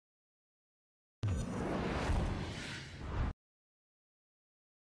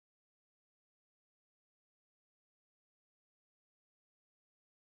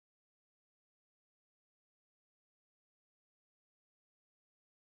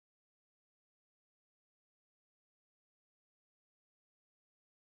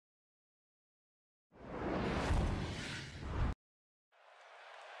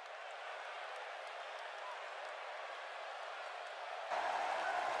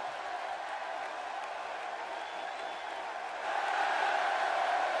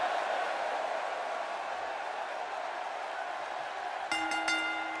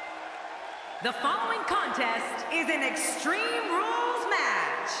The following contest is an Extreme Rules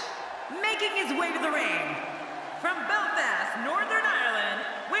match. Making his way to the ring, from Belfast, Northern Ireland,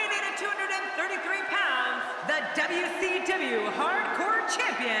 weighing in at 233 pounds, the WCW Hardcore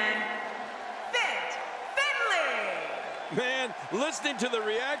Champion, Fit Finlay. Man, listening to the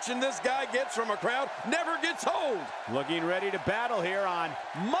reaction this guy gets from a crowd never gets old. Looking ready to battle here on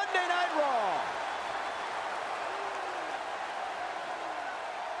Monday Night Raw.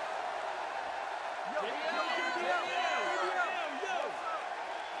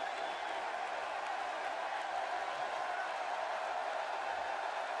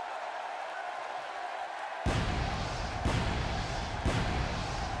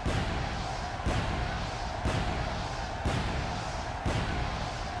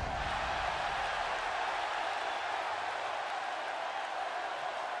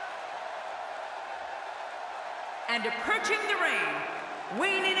 And approaching the ring,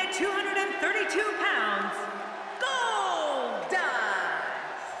 weighing in at 232 pounds, Goldust.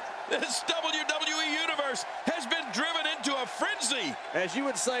 This WWE Universe has been driven into a frenzy. As you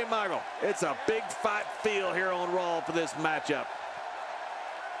would say, Michael, it's a big fight feel here on Raw for this matchup.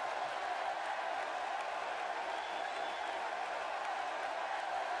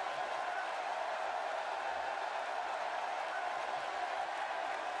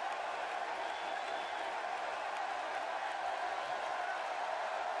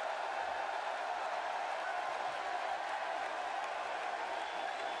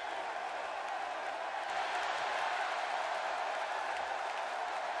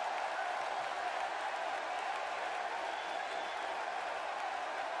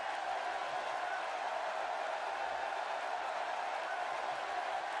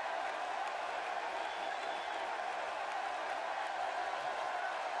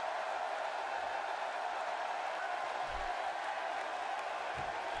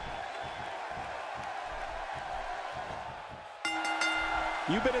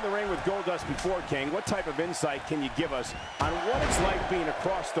 You've been in the ring with Goldust before, King. What type of insight can you give us on what it's like being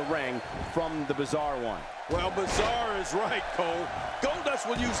across the ring from the Bizarre One? Well, Bizarre is right, Cole. Goldust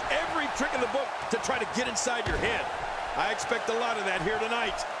will use every trick in the book to try to get inside your head. I expect a lot of that here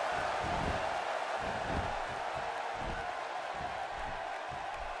tonight.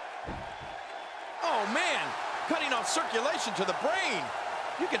 Oh, man. Cutting off circulation to the brain.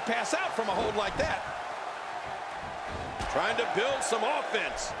 You could pass out from a hold like that. Trying to build some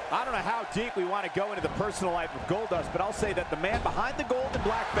offense. I don't know how deep we want to go into the personal life of Goldust, but I'll say that the man behind the gold and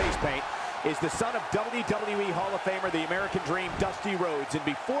black face paint is the son of WWE Hall of Famer, the American Dream, Dusty Rhodes. And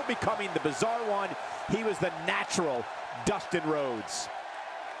before becoming the Bizarre One, he was the natural Dustin Rhodes.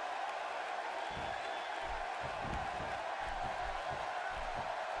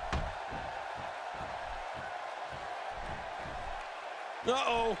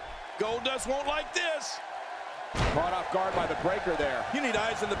 Uh-oh. Goldust won't like this. Caught off guard by the breaker there. You need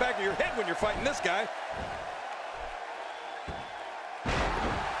eyes in the back of your head when you're fighting this guy.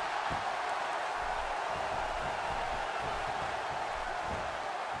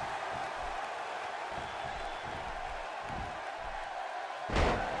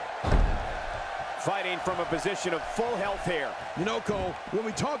 Fighting from a position of full health here. You know, Cole, when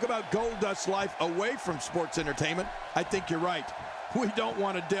we talk about Goldust's life away from sports entertainment, I think you're right. We don't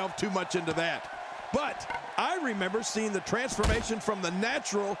want to delve too much into that. But I remember seeing the transformation from the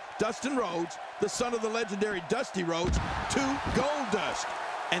natural Dustin Rhodes, the son of the legendary Dusty Rhodes, to Goldust.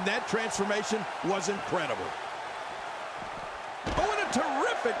 And that transformation was incredible. Oh, and a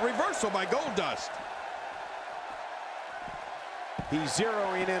terrific reversal by Goldust. He's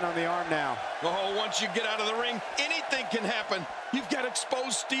zeroing in on the arm now. Oh, once you get out of the ring, anything can happen. You've got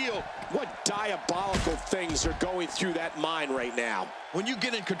exposed steel. What diabolical things are going through that mind right now? When you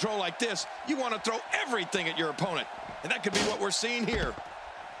get in control like this, you want to throw everything at your opponent. And that could be what we're seeing here.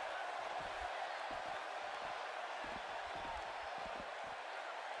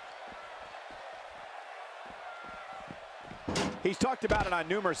 He's talked about it on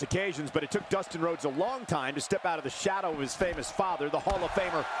numerous occasions, but it took Dustin Rhodes a long time to step out of the shadow of his famous father, the Hall of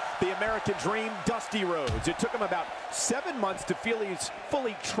Famer, the American Dream, Dusty Rhodes. It took him about 7 months to feel he's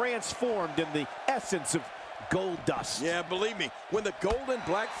fully transformed in the essence of Goldust. Yeah, believe me, when the gold and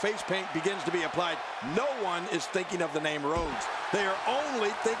black face paint begins to be applied, no one is thinking of the name Rhodes. They are only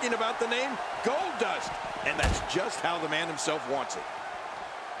thinking about the name Goldust. And that's just how the man himself wants it.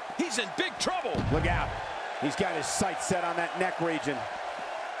 He's in big trouble. Look out. He's got his sights set on that neck region.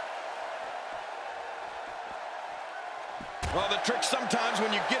 Well, the trick sometimes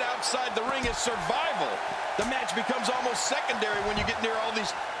when you get outside the ring is survival. The match becomes almost secondary when you get near all these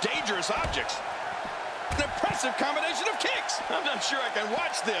dangerous objects. An impressive combination of kicks. I'm not sure I can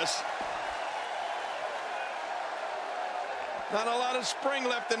watch this. Not a lot of spring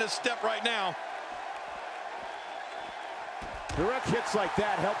left in his step right now. Direct hits like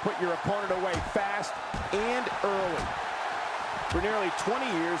that help put your opponent away fast and early. For nearly 20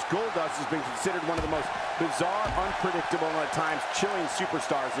 years, Goldust has been considered one of the most bizarre, unpredictable, and at times chilling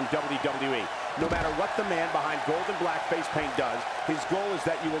superstars in WWE. No matter what the man behind gold and black face paint does, his goal is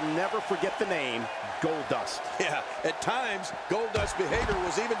that you will never forget the name Goldust. Yeah, at times, Goldust's behavior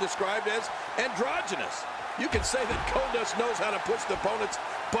was even described as androgynous. You can say that Goldust knows how to push the opponent's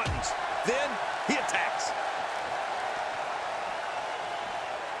buttons. Then he attacks.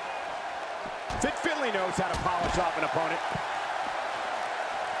 Fit Finlay knows how to polish off an opponent.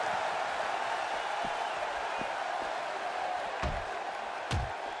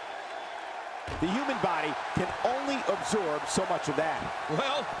 The human body can only absorb so much of that.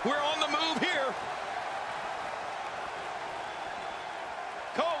 Well, we're on the move here.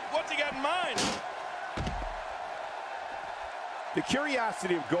 Cole, what's he got in mind? The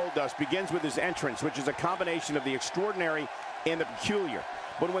curiosity of Goldust begins with his entrance, which is a combination of the extraordinary and the peculiar.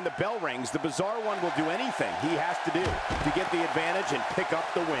 But when the bell rings, the bizarre one will do anything he has to do to get the advantage and pick up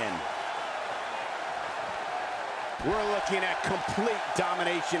the win. We're looking at complete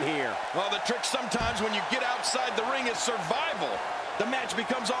domination here. Well, the trick sometimes when you get outside the ring is survival. The match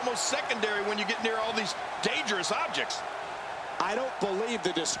becomes almost secondary when you get near all these dangerous objects. I don't believe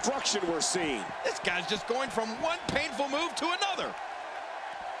the destruction we're seeing. This guy's just going from one painful move to another.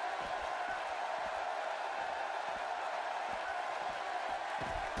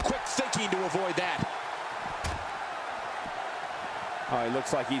 Quick thinking to avoid that. Oh, he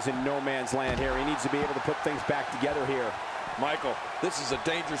looks like he's in no man's land here. He needs to be able to put things back together here. Michael, this is a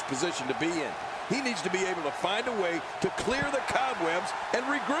dangerous position to be in. He needs to be able to find a way to clear the cobwebs and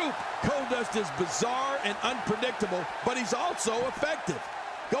regroup. Goldust is bizarre and unpredictable, but he's also effective.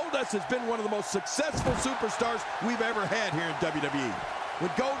 Goldust has been one of the most successful superstars we've ever had here in WWE. When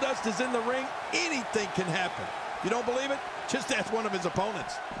Goldust is in the ring, anything can happen. You don't believe it? Just ask one of his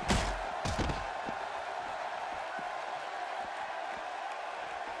opponents.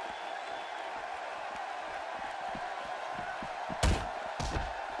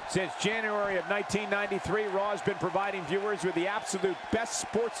 Since January of 1993, Raw has been providing viewers with the absolute best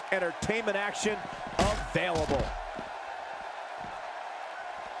sports entertainment action available.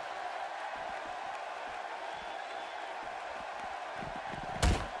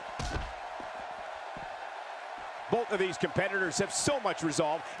 Both of these competitors have so much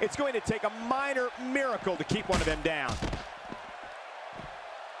resolve, it's going to take a minor miracle to keep one of them down.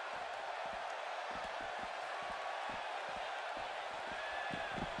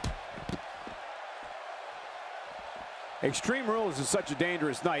 Extreme Rules is such a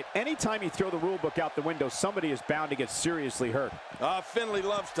dangerous night. Anytime you throw the rule book out the window, somebody is bound to get seriously hurt. Finlay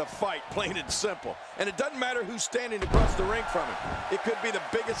loves to fight, plain and simple. And it doesn't matter who's standing across the ring from him. It could be the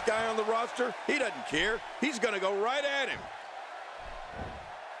biggest guy on the roster. He doesn't care. He's going to go right at him.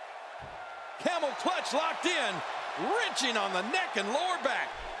 Camel clutch locked in, wrenching on the neck and lower back.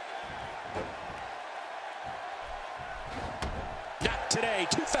 Not today,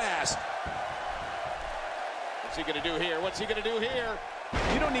 too fast. What's he going to do here? What's he going to do here?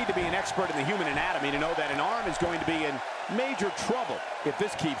 You don't need to be an expert in the human anatomy to know that an arm is going to be in major trouble if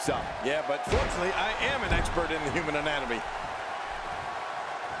this keeps up. Yeah, but fortunately, I am an expert in the human anatomy.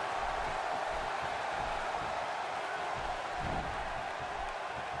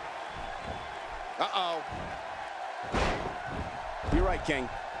 Uh-oh. You're right, King.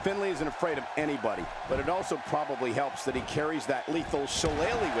 Finlay isn't afraid of anybody, but it also probably helps that he carries that lethal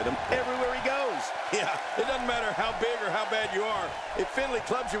shillelagh with him everywhere he goes. Yeah, it doesn't matter how big or how bad you are. If Finlay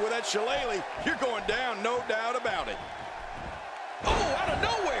clubs you with that shillelagh, you're going down, no doubt about it. Oh, out of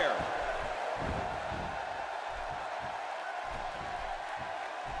nowhere!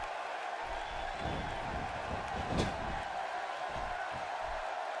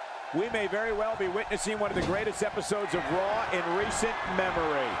 We may very well be witnessing one of the greatest episodes of Raw in recent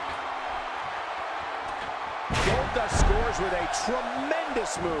memory. Goldust scores with a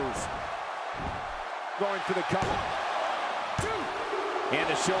tremendous move. Going for the cover. And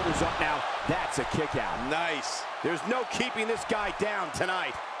the shoulders up now. That's a kick out. Nice. There's no keeping this guy down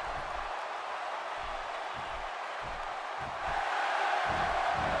tonight.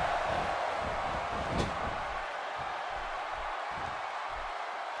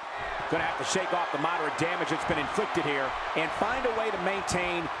 Gonna have to shake off the moderate damage that's been inflicted here and find a way to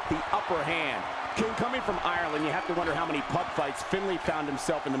maintain the upper hand. Coming from Ireland, you have to wonder how many pub fights Finlay found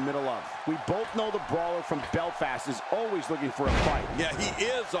himself in the middle of. We both know the brawler from Belfast is always looking for a fight. Yeah, he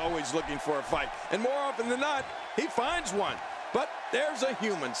is always looking for a fight. And more often than not, he finds one. But there's a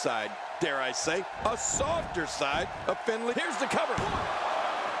human side. dare I say, a softer side of Finlay. Here's the cover. 1,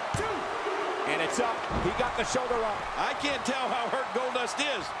 2. And it's up. He got the shoulder up. I can't tell how hurt Goldust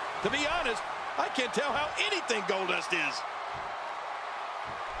is. To be honest, I can't tell how anything Goldust is.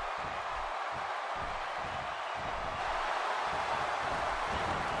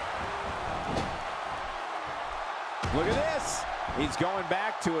 Look at this. He's going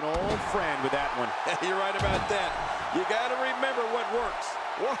back to an old friend with that one. You're right about that. You got to remember what works.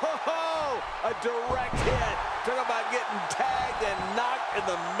 Whoa! A direct hit. Talk about getting tagged and knocked in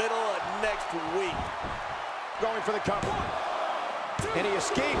the middle of next week. Going for the cover. And he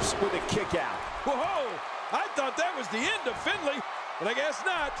escapes with a kick out. Whoa! I thought that was the end of Finlay, but I guess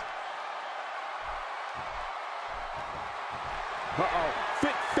not. Uh-oh.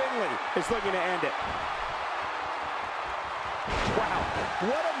 Fit Finlay is looking to end it. Wow,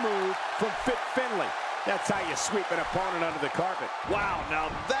 what a move from Fit Finlay. That's how you sweep an opponent under the carpet. Wow, now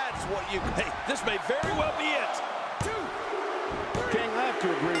that's what you... Hey, this may very well be it. 2. King, I have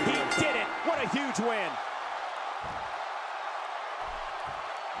to agree with you. He did it. What a huge win.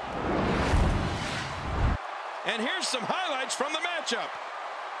 And here's some highlights from the matchup.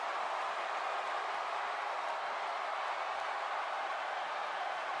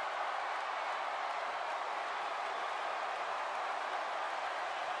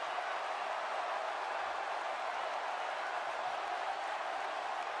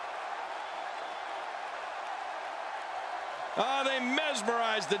 They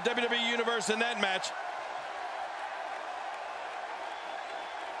mesmerized the WWE Universe in that match.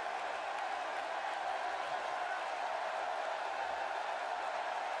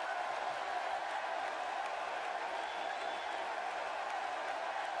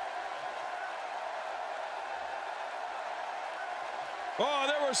 Oh,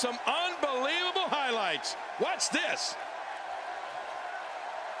 there were some unbelievable highlights. Watch this.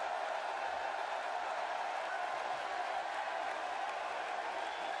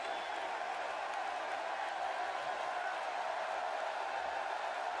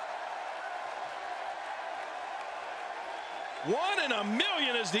 One in a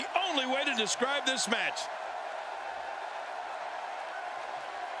million is the only way to describe this match.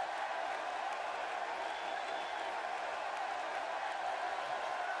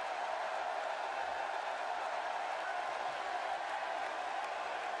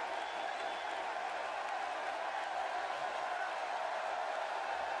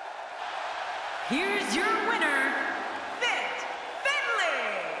 Here's your winner, Fit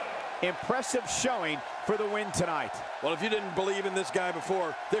Finlay. Impressive showing for the win tonight. Well, if you didn't believe in this guy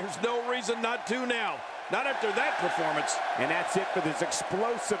before, there's no reason not to now. Not after that performance. And that's it for this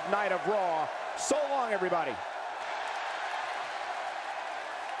explosive night of Raw. So long, everybody.